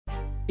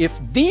If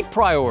the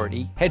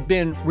priority had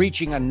been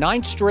reaching a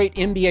 9th straight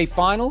NBA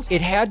Finals, it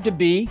had to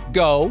be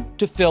go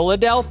to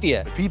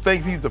Philadelphia. If he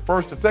thinks he's the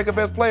first and second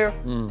best player,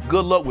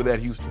 good luck with that,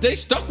 Houston. They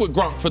stuck with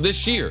Gronk for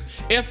this year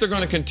if they're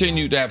going to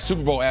continue to have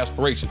Super Bowl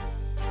aspirations.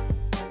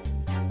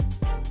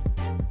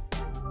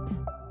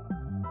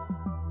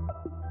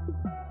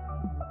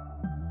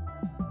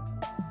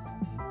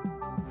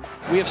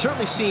 We have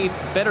certainly seen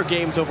better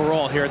games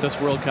overall here at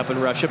this World Cup in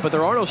Russia, but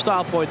there are no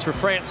style points for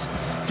France.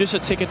 Just a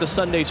ticket to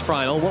Sunday's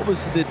final. What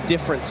was the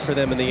difference for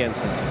them in the end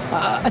tonight?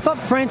 I thought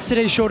France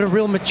today showed a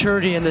real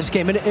maturity in this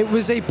game, and it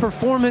was a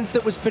performance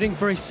that was fitting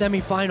for a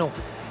semifinal.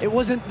 It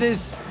wasn't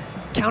this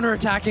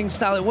counter-attacking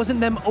style. It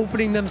wasn't them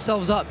opening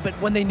themselves up, but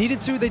when they needed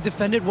to, they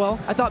defended well.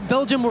 I thought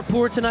Belgium were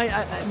poor tonight.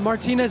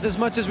 Martinez, as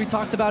much as we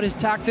talked about his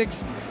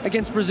tactics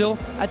against Brazil,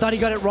 I thought he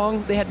got it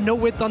wrong. They had no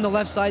width on the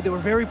left side. They were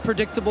very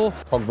predictable.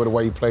 Pogba, the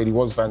way he played, he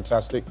was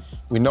fantastic.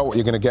 We know what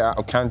you're going to get out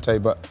of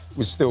Kante, but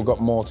we've still got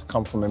more to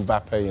come from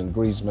Mbappe and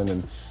Griezmann,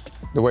 and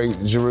the way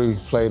Giroud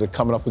played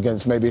coming up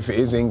against, maybe if it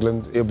is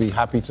England, he'll be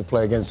happy to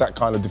play against that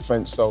kind of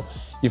defence. So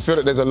you feel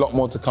that there's a lot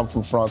more to come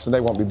from France, and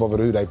they won't be bothered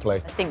who they play. I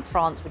think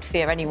France would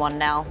fear anyone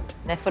now.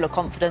 They're full of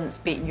confidence,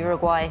 beating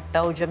Uruguay,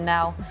 Belgium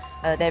now.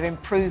 They're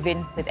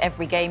improving with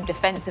every game,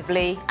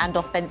 defensively and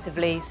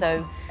offensively.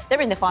 So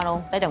they're in the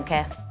final. They don't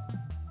care.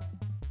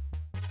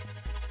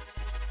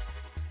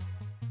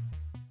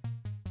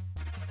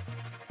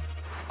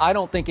 I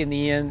don't think in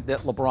the end that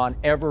LeBron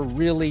ever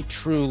really,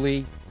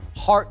 truly,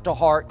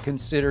 heart-to-heart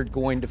considered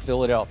going to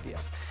Philadelphia.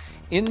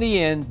 In the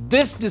end,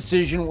 this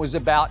decision was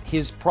about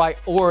his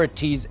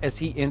priorities as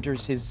he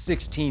enters his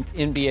 16th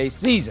NBA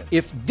season.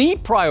 If the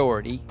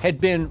priority had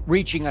been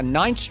reaching a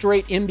 9th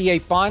straight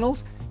NBA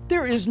Finals,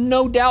 there is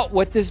no doubt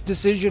what this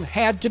decision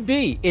had to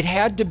be. It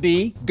had to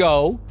be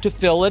go to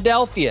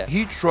Philadelphia.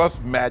 He trusts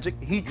Magic.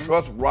 He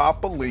trusts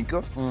Rob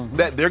Pelinka,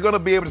 that they're going to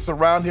be able to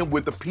surround him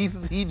with the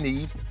pieces he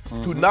needs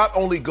to not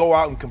only go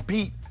out and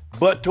compete,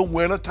 but to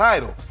win a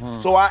title.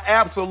 So I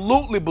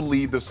absolutely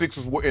believe the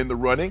Sixers were in the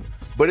running,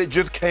 but it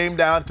just came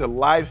down to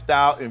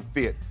lifestyle and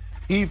fit.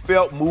 He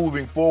felt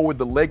moving forward,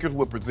 the Lakers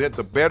would present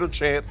the better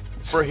chance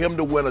for him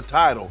to win a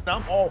title.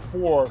 I'm all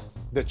for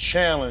the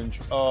challenge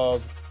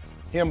of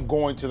him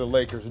going to the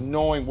Lakers,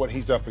 knowing what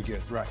he's up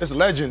against. Right. There's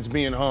legends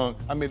being hung.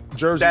 I mean,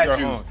 jerseys are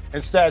hung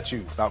and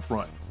statues out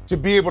front. To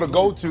be able to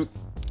go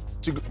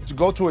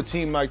to a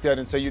team like that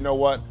and say, you know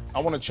what, I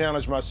want to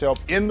challenge myself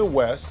in the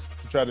West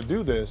to try to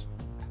do this,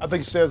 I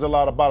think it says a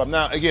lot about him.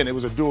 Now, again, it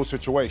was a dual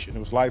situation. It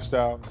was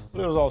lifestyle,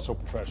 but it was also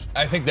professional.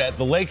 I think that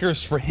the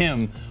Lakers, for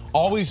him,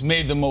 always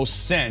made the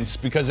most sense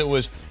because it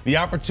was the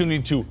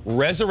opportunity to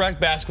resurrect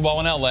basketball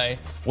in LA,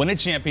 win a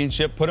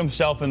championship, put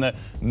himself in the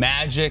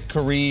Magic,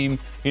 Kareem,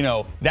 you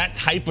know, that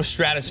type of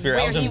stratosphere.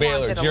 Elgin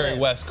Baylor, Jerry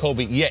West,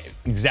 Kobe. Yeah,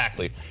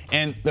 exactly.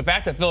 And the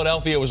fact that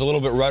Philadelphia was a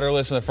little bit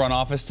rudderless in the front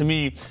office, to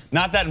me,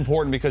 not that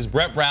important because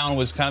Brett Brown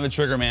was kind of the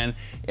trigger man,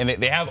 and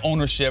they have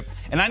ownership.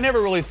 And I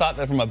never really thought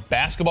that from a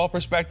basketball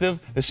perspective,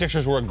 the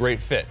Sixers were a great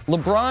fit.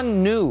 LeBron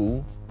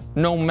knew,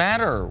 no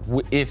matter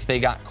if they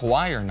got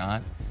Kawhi or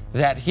not,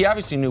 that he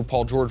obviously knew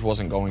Paul George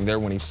wasn't going there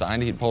when he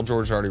signed. Paul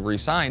George already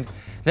re-signed.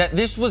 That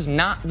this was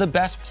not the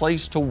best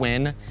place to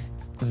win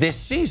this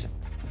season.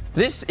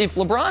 If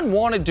LeBron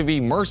wanted to be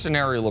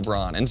mercenary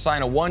LeBron and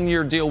sign a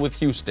one-year deal with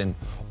Houston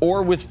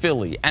or with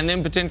Philly and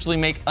then potentially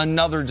make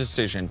another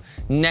decision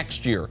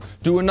next year,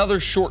 do another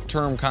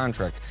short-term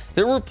contract,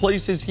 there were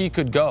places he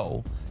could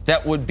go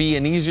that would be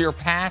an easier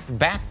path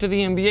back to the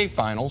NBA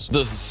Finals. The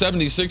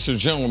 76ers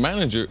general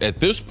manager, at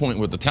this point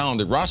with the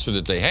talented roster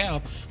that they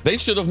have, they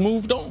should have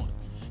moved on.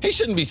 He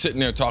shouldn't be sitting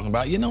there talking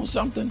about, you know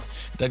something?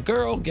 The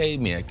girl gave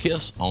me a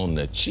kiss on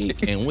the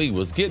cheek and we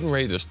was getting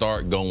ready to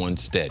start going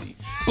steady.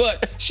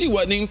 But she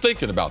wasn't even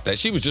thinking about that.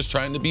 She was just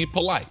trying to be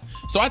polite.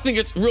 So I think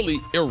it's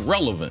really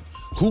irrelevant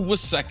who was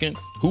second,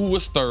 who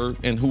was third,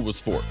 and who was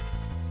fourth.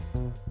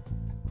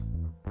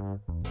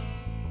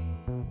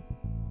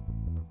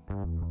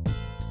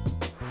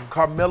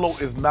 Carmelo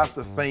is not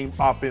the same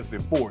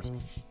offensive force.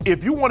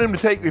 If you want him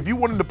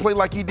to play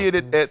like he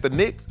did at the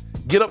Knicks,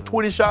 get up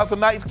 20 shots a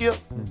night, Skip,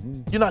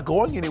 you're not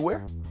going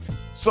anywhere.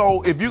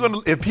 So if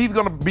he's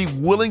gonna be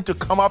willing to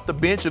come off the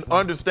bench and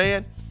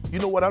understand, you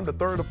know what, I'm the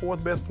third or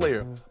fourth best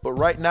player, but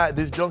right now at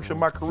this juncture of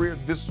my career,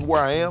 this is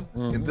where I am,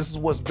 and this is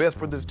what's best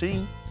for this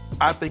team,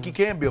 I think he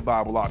can be a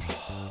viable option.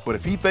 But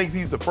if he thinks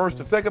he's the first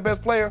and second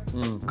best player,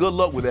 good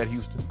luck with that,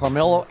 Houston.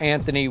 Carmelo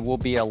Anthony will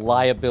be a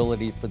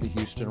liability for the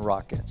Houston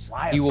Rockets.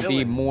 He will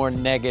be more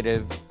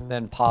negative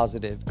than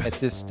positive at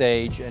this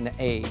stage and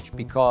age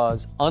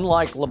because,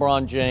 unlike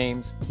LeBron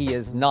James, he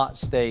has not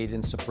stayed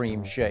in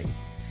supreme shape.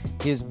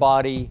 His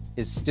body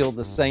is still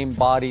the same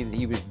body that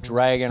he was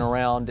dragging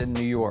around in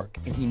New York,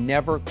 and he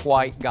never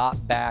quite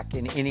got back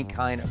in any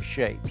kind of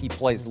shape. He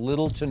plays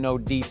little to no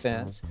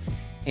defense,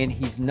 and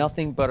he's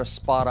nothing but a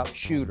spot-up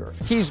shooter.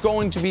 He's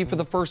going to be, for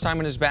the first time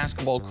in his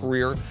basketball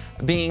career,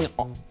 being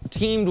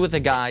teamed with a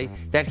guy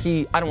that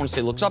he, I don't want to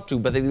say looks up to,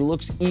 but that he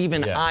looks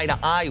even eye to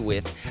eye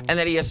with, and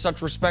that he has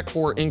such respect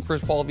for in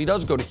Chris Paul if he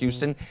does go to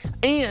Houston.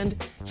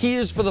 And he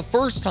is, for the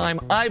first time,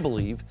 I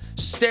believe,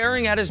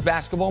 staring at his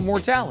basketball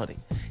mortality.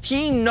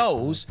 He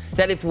knows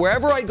that if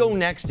wherever I go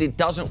next it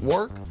doesn't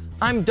work,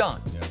 I'm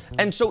done. Yeah.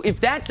 And so if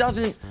that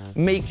doesn't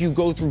make you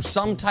go through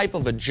some type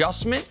of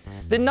adjustment,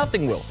 then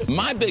nothing will.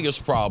 My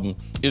biggest problem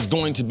is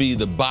going to be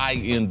the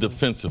buy-in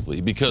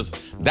defensively, because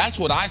that's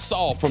what I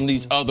saw from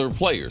these other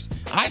players.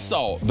 I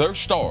saw their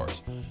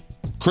stars,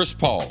 Chris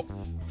Paul,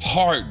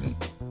 Harden,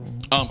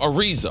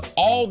 Ariza,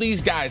 all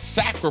these guys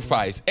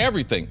sacrifice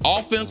everything,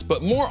 offense,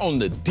 but more on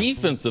the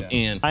defensive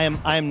end. I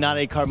am not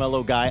a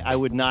Carmelo guy. I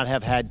would not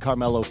have had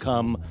Carmelo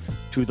come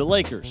to the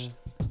Lakers.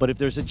 But if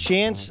there's a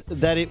chance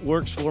that it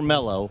works for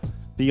Melo,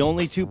 the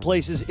only two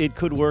places it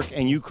could work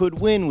and you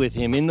could win with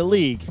him in the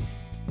league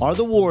are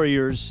the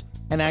Warriors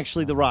and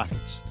actually the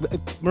Rockets.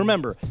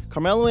 Remember,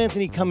 Carmelo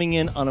Anthony coming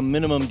in on a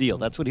minimum deal.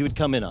 That's what he would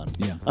come in on.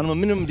 Yeah. On a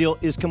minimum deal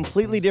is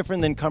completely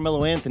different than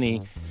Carmelo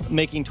Anthony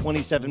making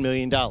 $27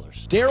 million.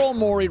 Daryl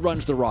Morey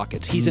runs the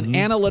Rockets. He's an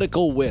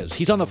analytical whiz.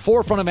 He's on the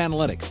forefront of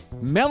analytics.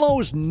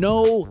 Melo's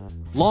no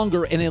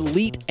longer an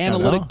elite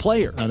analytic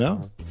player. I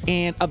know.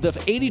 And of the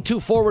 82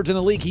 forwards in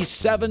the league, he's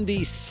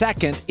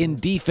 72nd in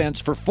defense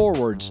for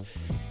forwards.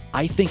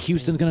 I think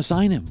Houston's going to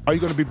sign him. Are you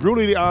going to be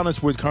brutally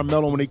honest with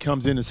Carmelo when he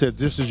comes in and says,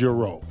 this is your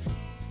role?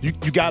 You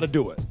got to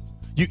do it.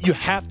 You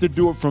have to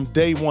do it from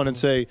day one and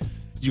say,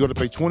 you're going to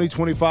play 20,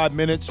 25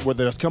 minutes,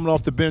 whether that's coming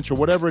off the bench or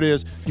whatever it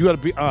is, you got to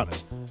be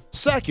honest.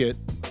 Second,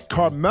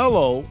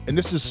 Carmelo, and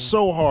this is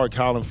so hard,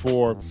 Colin,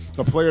 for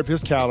a player of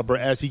his caliber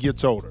as he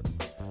gets older.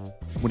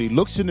 When he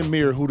looks in the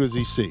mirror, who does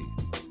he see?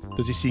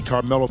 Does he see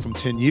Carmelo from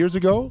 10 years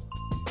ago,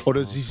 or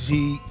does he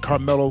see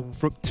Carmelo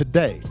from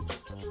today?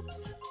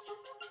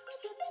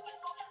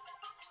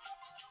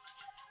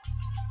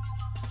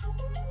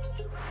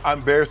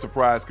 I'm very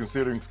surprised,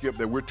 considering, Skip,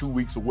 that we're 2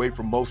 weeks away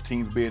from most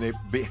teams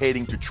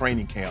heading to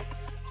training camp.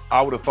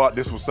 I would have thought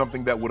this was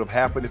something that would have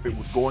happened. If it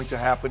was going to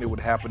happen, it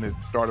would happen at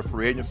the start of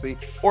free agency,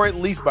 or at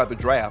least by the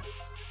draft.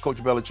 Coach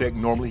Belichick,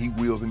 normally he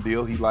wheels and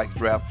deals. He likes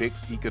draft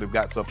picks. He could have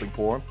got something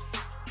for him.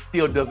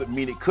 Still doesn't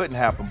mean it couldn't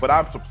happen, but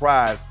I'm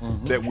surprised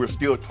that we're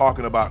still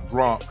talking about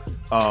Gronk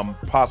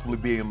possibly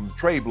being on the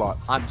trade block.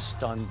 I'm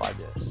stunned by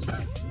this.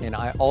 And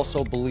I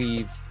also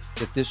believe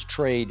that this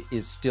trade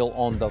is still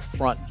on the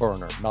front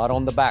burner, not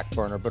on the back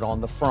burner, but on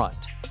the front.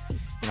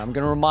 And I'm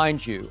going to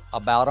remind you,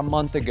 about a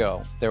month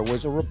ago, there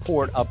was a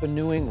report up in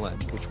New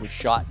England, which was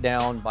shot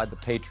down by the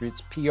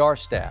Patriots PR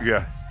staff.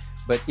 Yeah.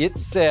 But it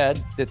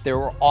said that there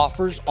were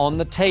offers on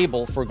the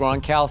table for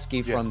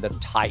Gronkowski from the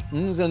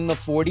Titans and the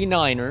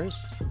 49ers,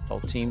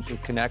 both teams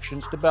with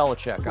connections to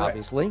Belichick,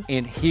 obviously.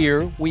 And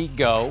here we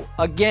go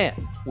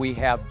again. We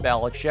have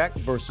Belichick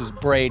versus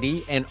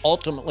Brady and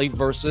ultimately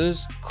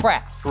versus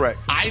Kraft. Correct.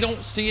 I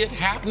don't see it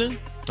happening,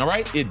 all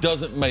right? It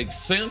doesn't make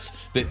sense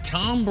that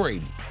Tom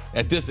Brady,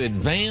 at this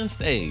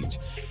advanced age,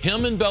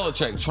 him and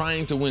Belichick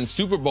trying to win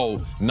Super Bowl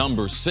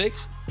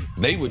 #6,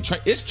 they would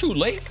it's too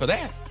late for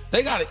that.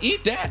 They got to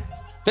eat that.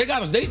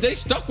 They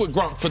stuck with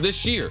Gronk for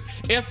this year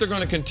if they're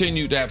going to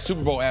continue to have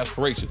Super Bowl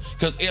aspirations.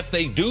 Because if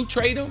they do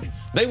trade him,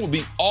 they will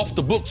be off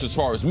the books as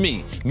far as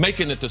me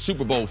making it to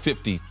Super Bowl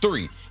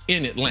 53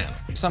 in Atlanta.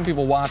 Some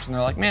people watch and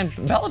they're like, man,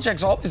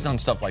 Belichick's always done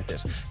stuff like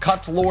this.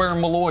 Cuts Lawyer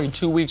Malloy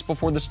 2 weeks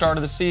before the start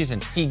of the season.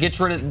 He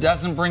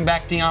doesn't bring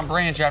back Deion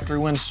Branch after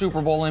he wins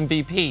Super Bowl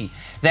MVP.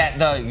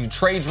 He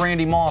trades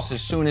Randy Moss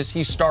as soon as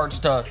he starts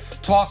to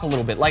talk a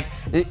little bit. Like,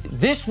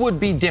 this would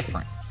be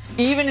different.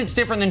 Even it's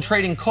different than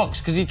trading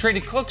Cooks, because he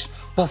traded Cooks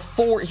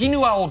before. He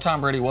knew how old Tom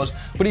Brady was,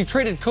 but he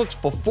traded Cooks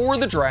before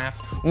the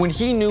draft when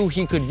he knew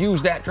he could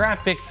use that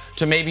draft pick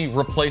to maybe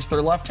replace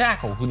their left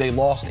tackle, who they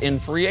lost in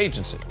free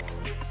agency.